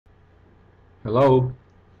Hello,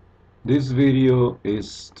 this video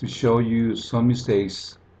is to show you some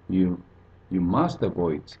mistakes you must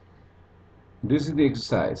avoid. This is the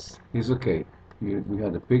exercise. It's okay. We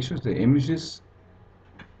have the pictures, the images,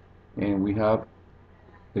 and we have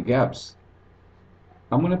the gaps.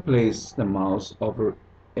 I'm going to place the mouse over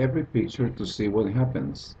every picture to see what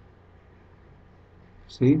happens.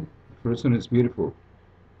 See, the first one is beautiful.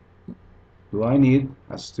 Do I need,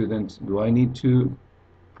 as student, do I need to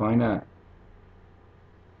find an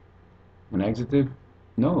adjective?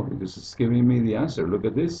 No, because it's giving me the answer. Look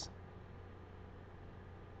at this.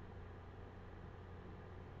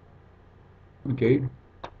 Okay,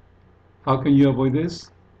 how can you avoid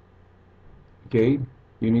this? Okay,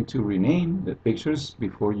 you need to rename the pictures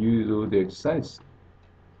before you do the exercise.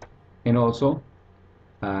 And also,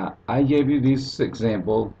 I gave you this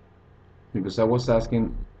example because I was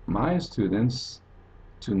asking my students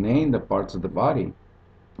to name the parts of the body,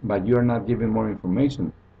 but you are not giving more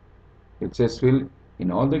information. It says fill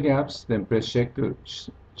in all the gaps, then press check to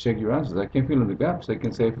check your answers. I can fill in the gaps. I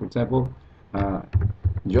can say, for example, uh,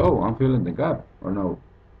 Joe, I'm filling the gap, or no.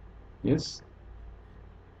 Yes.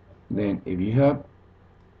 Then if you have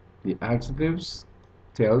the adjectives,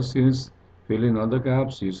 tell students fill in all the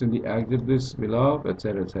gaps using the adjectives below,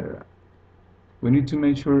 etc., etc. We need to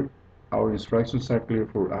make sure our instructions are clear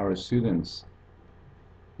for our students.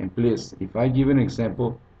 And please, if I give an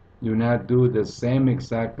example, do not do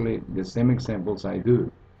exactly the same examples I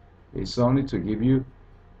do. It's only to give you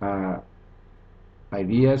uh,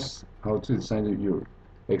 ideas how to design your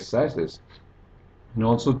exercises, and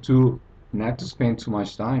also to not to spend too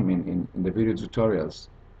much time in the video tutorials.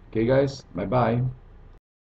 Okay, guys, bye bye.